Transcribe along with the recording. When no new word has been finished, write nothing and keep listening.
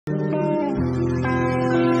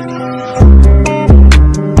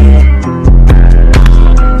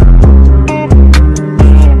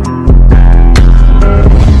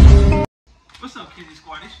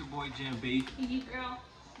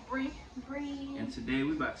And today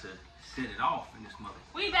we about to set it off in this mother.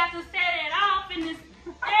 We about to set it off in this.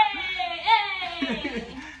 Hey!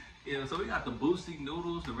 Yeah, so we got the Boosie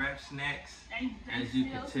noodles, the Rap Snacks. They As you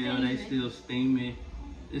can tell, they still steaming.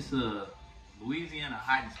 It's a Louisiana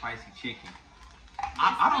hot and spicy chicken.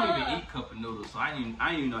 I don't even eat cup of noodles, so I didn't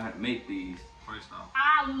even know how to make these. First off,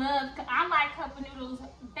 I like cup of noodles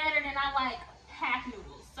better than I like half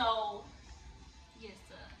noodles. So yes,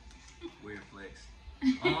 sir. Weird flex.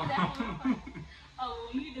 Oh,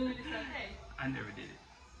 when you do it, it's okay. I never did it.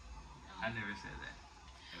 I never said that.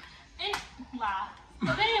 And lie.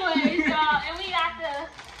 But anyways, y'all, and we got the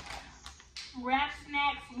Rap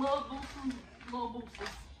Snacks, Lil Boosies.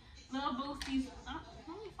 Let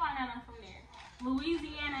me find out I'm from there.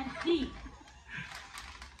 Louisiana Heat.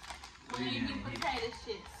 When they do potato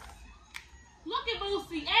chips. Look at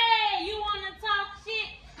Boosie. Hey, you wanna talk shit?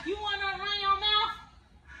 You wanna run your mouth?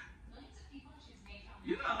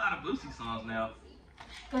 You know a lot of Boosie songs now.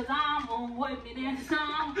 Cause I'm gonna wipe it in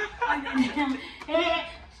some. Head,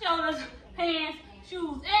 shoulders, pants,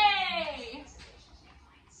 shoes. Hey!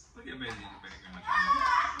 Look at Betty in the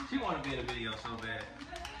background. She wanna be in a video so bad.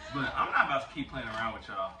 But I'm not about to keep playing around with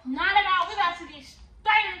y'all. Not at all. We about to get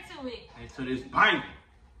straight into it. Into this banging.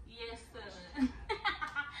 Yes, sir.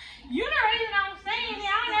 You the reason I'm saying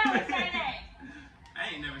it. I never say that. I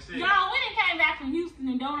ain't never said Y'all, we done came back from Houston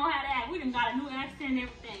and don't know how to act. We done got a new accent and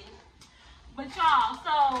everything. But y'all,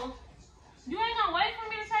 so you ain't gonna wait for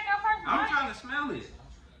me to take our first bite? I'm trying to smell it.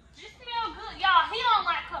 It smells good. Y'all, he don't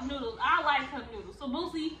like cup noodles. I like cup noodles. So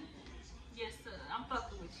Boosie, yes, sir. I'm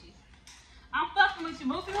fucking with you. I'm fucking with you,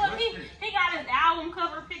 Boosie. Look, he got his album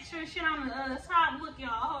cover picture and shit on the top. Look, y'all.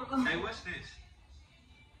 Hold on. Hey, what's this?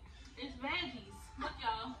 It's veggies. Look,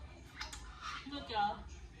 y'all. Look, y'all.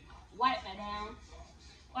 Wipe me down.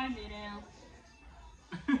 Wipe me down.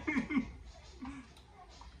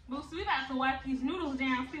 Boosie, we about to wipe these noodles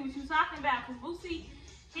down, see what you talking about. Because Boosie,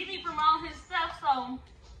 he be promoting his stuff, so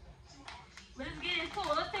let's get into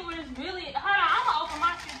it. Let's see what it's really. Hold on, I'm going to open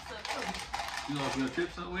my chips up, too. You gonna open your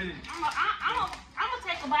chips up with it? I'm gonna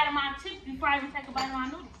take a bite of my chips before I even take a bite of my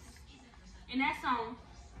noodles. And that's on.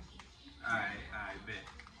 Alright, bet.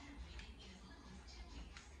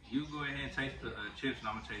 You go ahead and taste the chips and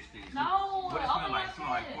I'm gonna taste these. No, what it smell like? It smell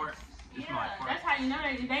like pork? It smell like pork? That's how you know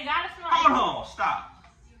they gotta smell Hold like on, stop.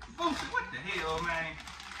 Boosie, what the hell, man?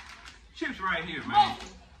 Chips right here, man.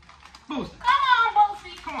 Boosie. Come on,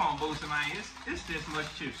 Boosie. Come on, Boosie, man. It's this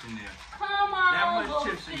much chips in there. Come on, that much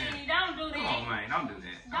Boosie. chips in there. Don't do that. Come on, man. Don't do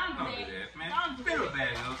that. Don't do that, man. Don't do Fill that. the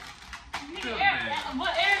bag up. Fill the Nigga, bag up.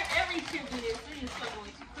 every chip is. We just fucking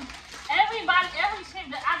with you. Every chip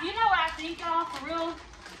that you know what I think, y'all, for real?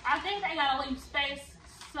 I think they gotta leave space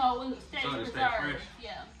so it stays preserved.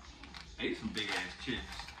 Yeah. These some big ass chips.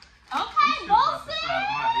 Okay, Boosie.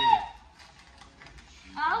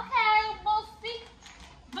 Okay, Boosie.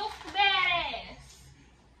 Boosie badass.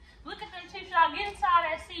 Look at them chips, y'all. Get into all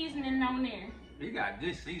that seasoning on there. You got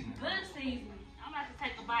good seasoning. Good seasoning. I'm about to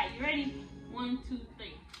take a bite. You ready? 1, 2,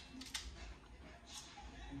 3.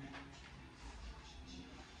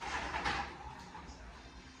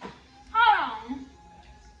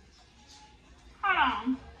 Hold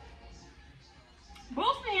on.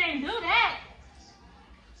 Boosie ain't do that.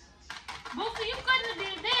 Boosie, you couldn't have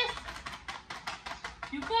did this.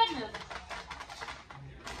 You couldn't have.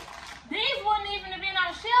 These wouldn't even have been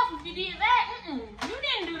on the shelf if you did that. You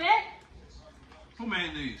didn't do that. Who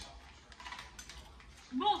made these?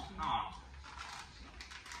 Boosie.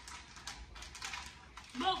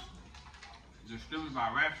 Boosie. Distributed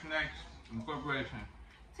by Rap Snacks Incorporation.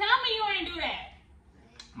 Tell me you ain't do that.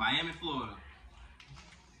 Miami, Florida.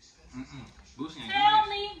 Boosie ain't Tell do this.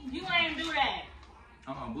 me you ain't do that.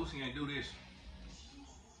 Boosie ain't do this.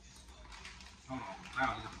 Hold on.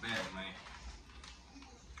 Now look at the bag, man.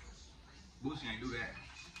 Boosie ain't do that.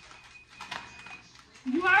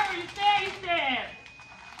 You already said.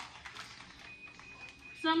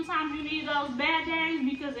 Sometimes you need those bad days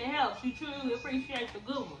because it helps. You truly appreciate the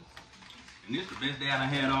good ones. And this is the best day I done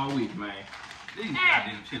had all week, man. These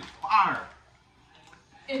goddamn chips fire.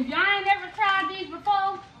 If y'all ain't never tried these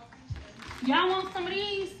before, y'all want some of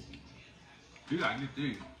these? You gotta get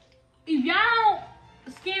these. If y'all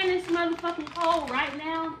scan this motherfucking code right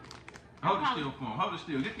now. Hold it still for him. Hold it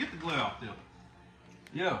still. Get the glare off there.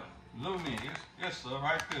 Yeah. Zoom in. Yes, sir.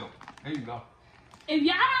 Right there. There you go. If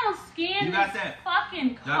y'all don't scan this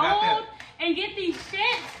fucking code and get these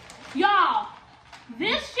shits, y'all,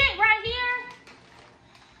 this shit right here,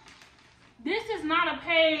 this is not a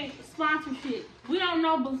paid sponsorship. We don't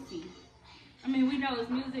know Boosie. I mean, we know his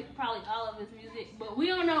music, probably all of his music, but we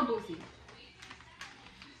don't know Boosie.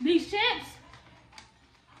 These chips,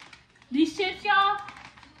 These chips, y'all.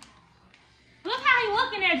 Look how he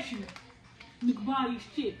looking at you. You can buy these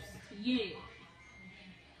chips. Yeah.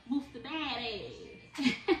 Boost the bad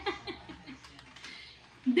ass.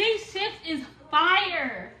 These chips is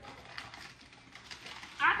fire.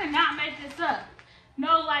 I cannot make this up.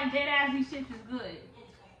 No, like dead ass, these chips is good.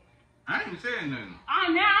 I ain't saying nothing.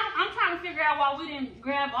 I'm trying to figure out why we didn't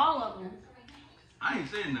grab all of them. I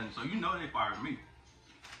ain't saying nothing, so you know they fired me.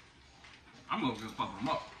 I'm gonna just fuck them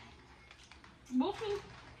up. Boosie?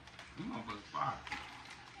 You motherfuckers fired.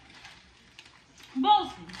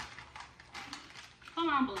 Boosie. Come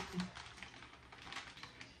on, Boosie.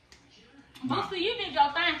 Boosie, you did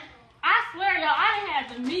your thing. I swear, y'all, I done had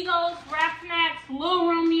the Migos, Rap Snacks, Lil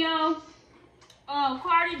Romeo,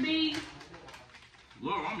 Cardi B.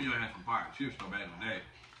 Lil Romeo had some fire chips so back in the day.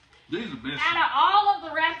 These are the best. Out of all of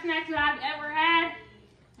the Rap Snacks that I've ever had,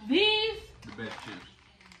 these the best chips.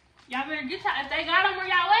 Y'all better get y'all, if they got them where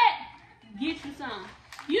y'all at, get you some.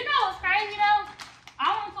 You know what's crazy though?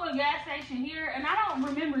 I went to a gas station here and I don't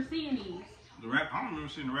remember seeing these. I don't remember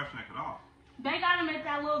seeing the Rap Snack at all. They got them at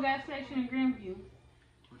that little gas station in Grandview.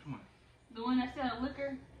 Which one? The one that sells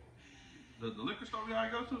liquor. The liquor store we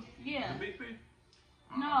already go to? Yeah. The BP?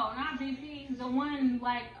 No, not BP. The one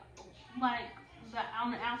like the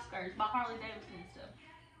on the outskirts by Harley Davidson and stuff.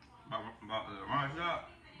 About the wine shop?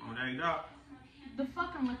 On that shop? The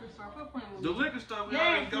fucking liquor store. Quit playing with The me. liquor store we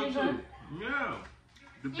always go to. Yeah.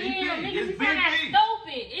 The BP. Yeah, niggas It's be saying that's BP.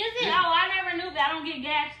 stupid. Is it? Yeah. Oh, I never knew that. I don't get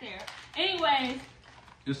gas there. Anyways.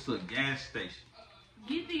 It's a gas station.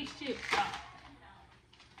 Get these chips, y'all.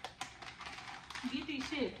 Get these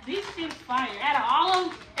chips. These chips fire. Out of all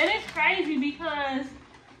of them, and it's crazy because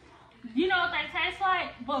you know what they taste like,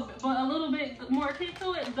 but a little bit more kick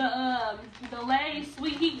to it. The Lay's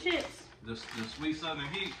sweet heat chips. The sweet southern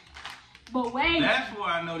heat. But wavy. That's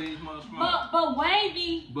why I know these must smoke. But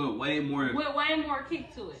wavy. But way more. With way more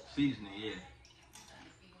kick to it. Seasoning, yeah.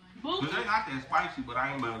 Boosie. But they not that spicy, but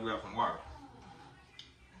I ain't about to grab some water.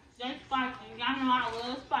 They spicy. Y'all know I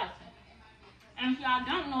love spicy. And if y'all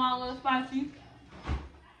don't know I love spicy,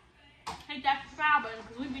 hit that subscribe button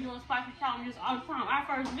because we be doing spicy challenges all the time. Our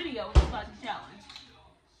first video was a spicy challenge.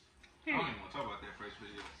 Period. I don't even want to talk about that first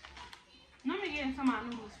video. Let me get into my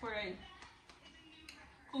noodles before they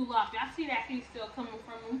cool off. Y'all see that heat still coming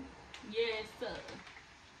from them? Yes, sir.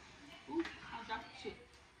 Ooh, I dropped the shit.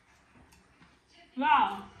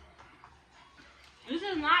 Y'all, this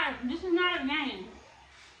is not a game.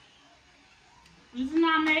 This is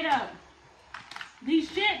not made up. These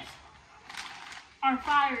chips are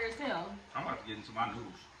fire as hell. I'm about to get into my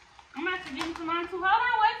noodles. I'm about to get into mine too. Hold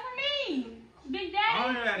on, wait for me, Big Daddy. I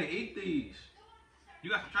don't know how to eat these. You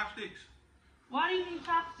got some chopsticks? Why do you need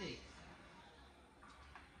chopsticks?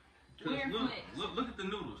 Weird flex. Look at the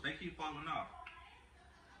noodles. They keep falling off.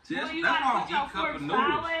 See, Well, that's why I don't you gotta eat put your cup of fork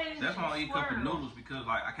noodles. sideways That's why I don't and eat cup of swirl. noodles because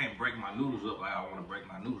like I can't break my noodles up like I want to break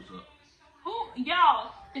my noodles up.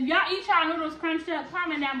 Y'all, if y'all eat y'all noodles crunched up,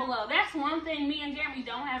 comment down below. That's one thing me and Jeremy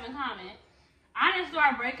don't have in common. I didn't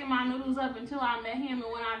start breaking my noodles up until I met him, and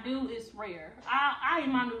when I do, it's rare. I eat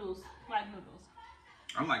my noodles like noodles.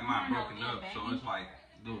 I like mine broken yeah, up, so baby. it's like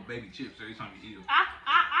little baby chips every time you eat them.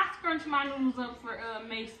 I scrunch my noodles up for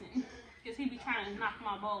Mason, because he be trying to knock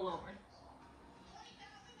my bowl over.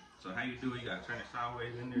 So how you do it? You gotta turn it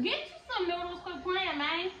sideways in there. Get you some noodles, quit playing,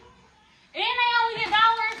 man. And they only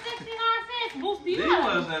 $1.69. Boosty, These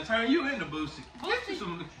was gonna turn you into Boosie. Get you Boosie.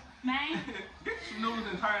 some, Man. get you some noodles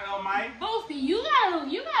and turn it on, Mike. Boosty, you gotta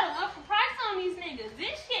up the price on these niggas.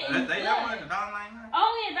 This shit is They good. got one at $1.99.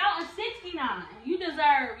 Only $1.69.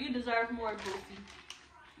 You deserve more, Boosty.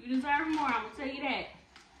 You deserve more, I'm gonna tell you that.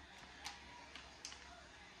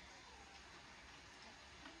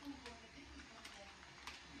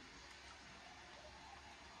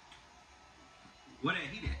 What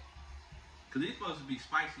ain't he at? Cause it's supposed to be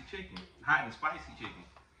spicy chicken, hot and spicy chicken.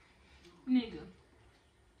 Nigga.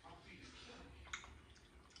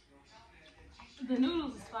 The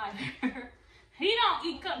noodles is fire. He don't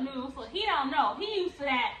eat cup noodles, so he don't know. He used to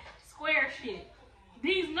that square shit.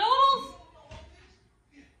 These noodles,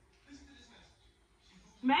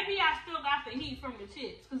 maybe I still got the heat from the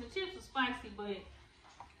chips, because the chips are spicy, but...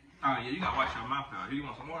 Oh yeah, you gotta wash your mouth out. You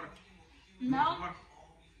want some water? No. Some water?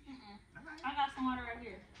 I got some water right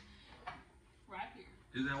here. Right here.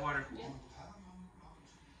 Is that water? Yeah.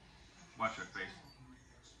 Wash your face.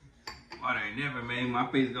 Water ain't never made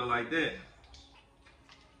my face go like that.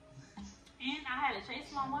 And I had to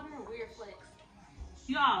chase my water, a weird flex.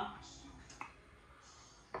 Y'all,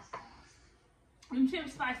 them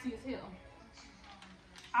chips spicy as hell.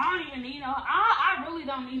 I don't even need no, I really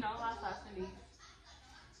don't need no hot sauce in these.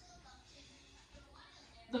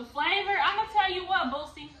 The flavor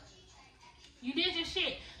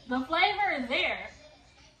The flavor is there.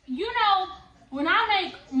 You know, when I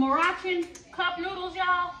make Moroccan cup noodles,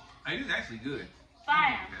 y'all. Hey, this is actually good.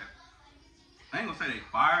 Fire. I ain't gonna say they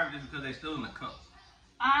fire just because they still in the cup.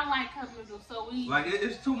 I like cup noodles, so we... Like,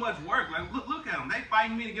 it's too much work. Like, look at them. They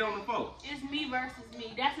fighting me to get on the floor. It's me versus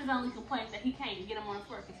me. That's his only complaint, that he can't get him on the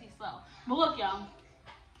floor because he's slow. But look, y'all.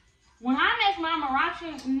 When I make my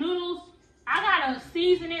Moroccan noodles, I gotta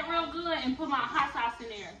season it real good and put my hot sauce in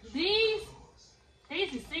there. These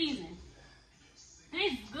is seasoned.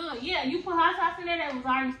 These is good. Yeah, you put hot sauce in there that was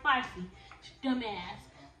already spicy. Dumbass.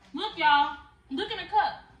 Look, y'all. Look in the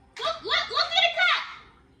cup. Look in the cup.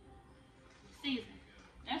 Seasoned.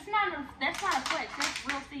 That's not a flex. That's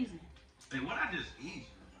real seasoning. Hey, what I just eat?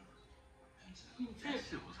 That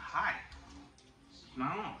shit was hot.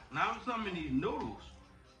 Now some of these noodles,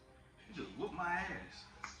 you just whoop my ass.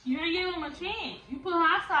 You didn't give them a chance. You put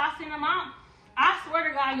hot sauce in them out. I swear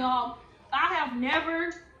to God, y'all, I've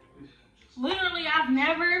never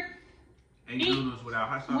ate noodles without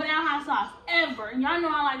hot sauce? Without hot sauce, ever. And y'all know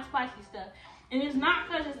I like spicy stuff. And it's not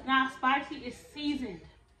because it's not spicy, it's seasoned.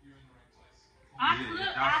 I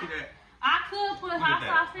could put hot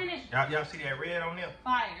sauce in it. Y'all see that red on there?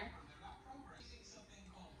 Fire.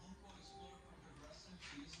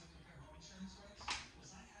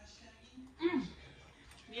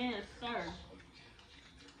 Yes, sir.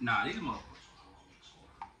 Nah, these motherfuckers.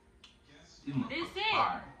 This it.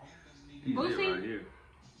 Fire. Boosie, right here.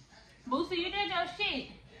 Boosie, you did your shit.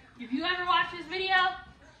 If you ever watch this video,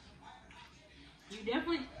 you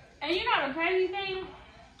definitely... And you know the crazy thing?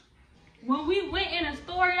 When we went in a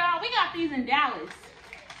store, y'all, we got these in Dallas.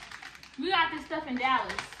 We got this stuff in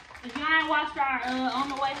Dallas. If y'all ain't watched our on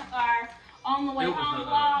the way home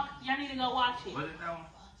vlog, y'all need to go watch it. Was it that one?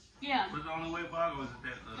 Yeah. Was it on the way vlog or was it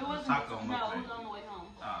that taco? No, it was on the way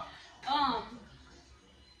home.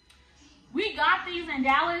 We got these in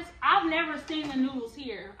Dallas. I've never seen the noodles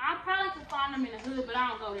here. I probably could find them in the hood, but I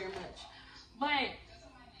don't go there much. But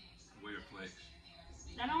weird flex.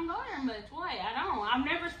 I don't go there much. Why? I don't. I've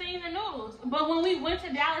never seen the noodles. But when we went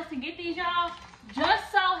to Dallas to get these, y'all,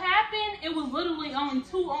 just so happened it was literally only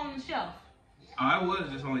 2 on the shelf. Oh, it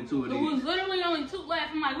was just only 2 of these. It was literally only 2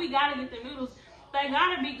 left. I'm like, we gotta get the noodles. They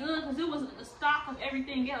gotta be good because it was a stock of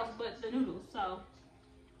everything else but the noodles. So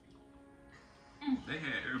they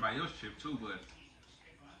had everybody else chip too, but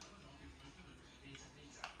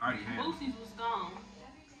I already had. Boosie's was gone.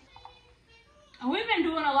 And we've been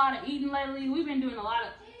doing a lot of eating lately. We've been doing a lot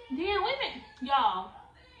of y'all.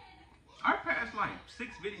 Our past like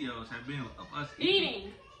 6 videos have been of us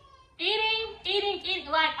Eating.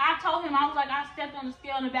 Like I told him, I was like, I stepped on the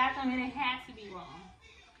scale in the bathroom and it had to be wrong.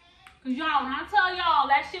 Cause y'all, when I tell y'all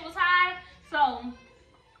that shit was high, so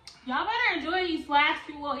y'all better enjoy these last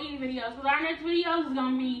few little eating videos. Cause our next videos is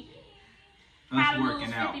gonna be how to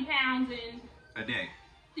lose 50 pounds in a day.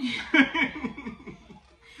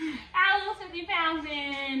 How to lose 50 pounds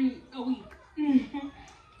in a week.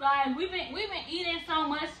 Like we've been eating so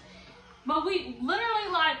much, but we literally,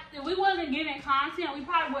 like, if we wasn't getting content, we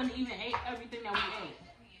probably wouldn't even ate everything that we ate.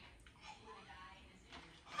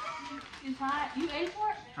 It's hot. You ate for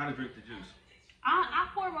it? Try to drink the juice. I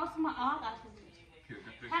poured most of my. Oh, I got some juice. Here,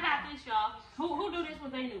 how about this, y'all? Who do this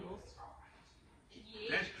with their noodles?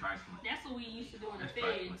 Yeah. That's trifling. That's what we used to do in the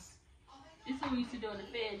feds. This is what we used to do in the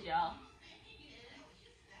feds, y'all.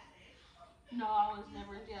 No, I was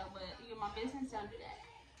never in jail, but you know, my business don't do that.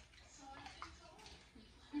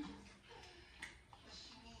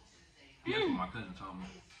 That's what my cousin told me.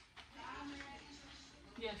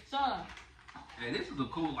 Yes, sir. Hey, this is a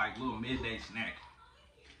cool, like, little midday snack.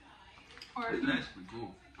 Or this is actually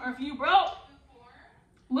cool. Or if you broke,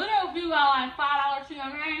 little if you got like $5 to your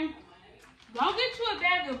name, go get you a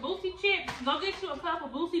bag of Boosie chips. Go get you a cup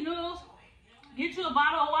of Boosie noodles. Get you a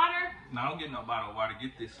bottle of water. No, I don't get no bottle of water.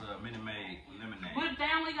 Get this Minute Maid lemonade. But they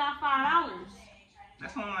only got $5.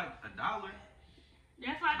 That's only like $1.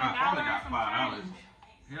 That's like $1. I only got $5.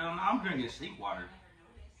 Hell no, I'm drinking sink water.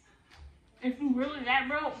 If you really that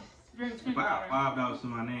broke, drink sink water. If I got $5 to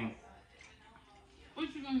my name,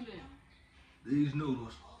 what you gonna do? These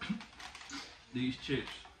noodles, these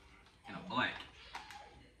chips, and a black.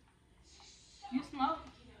 You smoke?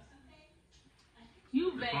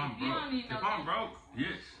 You vape. You don't need no If I'm broke,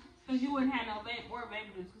 yes. Because you wouldn't have no vape or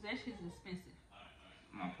vape juice because that shit's expensive.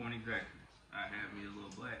 My point exactly. I have me a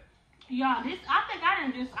little black. Y'all, this, I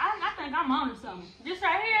think I'm on to something. This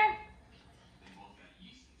right here.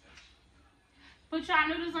 Put y'all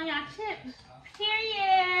noodles on y'all chips.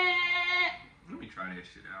 Period. Let me try that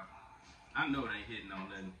shit out. I know it ain't hitting on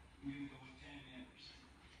nothing.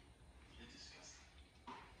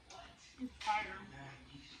 It's fire.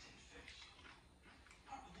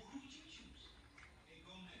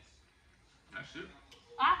 That's it.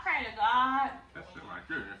 I pray to God That's it right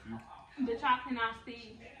there, nephew. that y'all cannot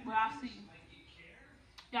see what I see.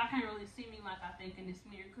 Y'all can't really see me like I think in this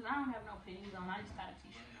mirror because I don't have no panties on. I just got a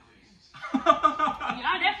t-shirt on.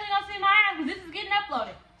 Y'all definitely gonna see my ass because this is getting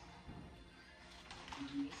uploaded.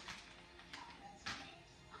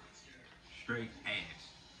 Straight ass.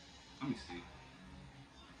 Let me see.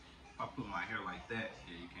 If I put my hair like that,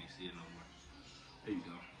 yeah, you can't see it no more. There you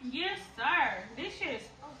go. Yes, sir. This shit is.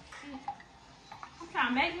 Oh shit. I'm trying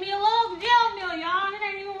to make me a little gel meal, y'all. It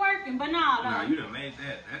ain't even working. But nah, Nah, you done made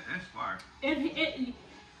that. That's fire.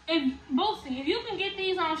 If Boosie, if you can get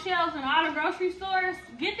these on shelves in all the grocery stores,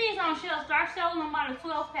 get these on shelves. Start selling them by the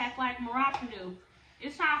 12-pack like Morocco do.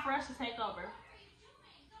 It's time for us to take over.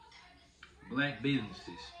 Black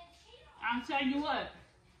businesses. I'll tell you what.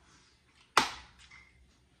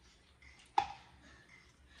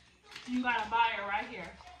 You gotta buy it right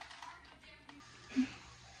here.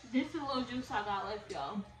 This is a little juice I got left,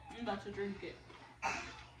 y'all. I'm about to drink it.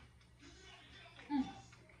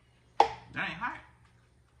 That ain't hot.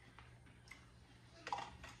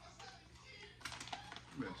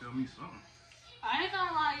 You better tell me something. I ain't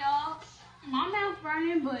gonna lie, y'all. My mouth's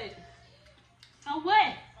burning, but so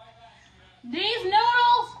what? These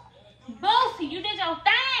noodles, Boosie, you did your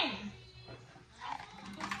thing.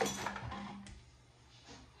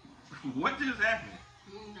 What just happened?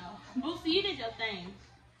 No, Boosie, you did your thing.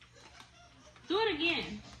 Do it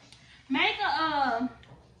again. Make a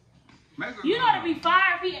you know to be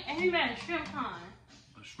fire if he made a shrimp con.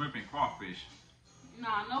 A shrimp and crawfish.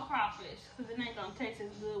 Nah, no crawfish, because it ain't gonna taste as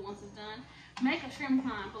good once it's done. Make a shrimp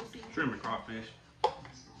con, Boosie. Shrimp and crawfish.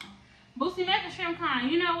 Boosie, make a shrimp con.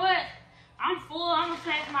 You know what? I'm full. I'm gonna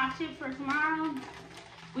save my chips for tomorrow.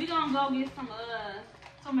 We gonna go get some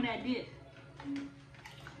of that dip.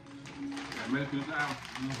 That makes it down.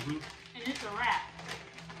 Mm-hmm. And it's a wrap.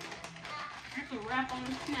 It's a wrap on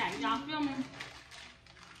the snack. Y'all feel me?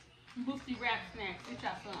 Boosie Rap Snacks. Get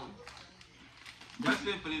y'all some. That's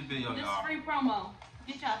it for this video, This y'all. free promo.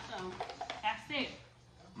 Get y'all some. That's it.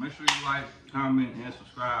 Make sure you like, comment, and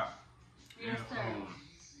subscribe. Yes, and,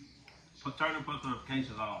 sir. turn the post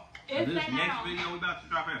notifications on. If This they next don't. video we about to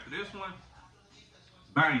drop after this one,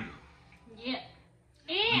 banger. Yeah.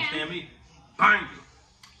 Understand And me? Banger.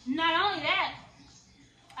 not only that,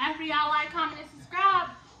 after y'all like, comment, and subscribe,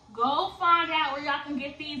 go find out where y'all can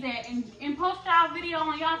get these at and post y'all video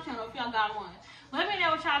on y'all channel if y'all got one. Let me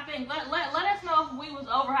know what y'all think. Let us know if we was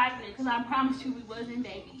overhyping it, because I promise you we wasn't,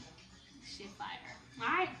 baby. Shit fire.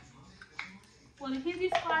 Alright? Well, the Kizzy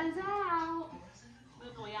Squad is out.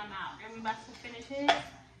 Look the way I'm out. Everybody's to finish his.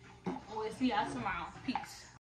 We'll see y'all tomorrow. Peace.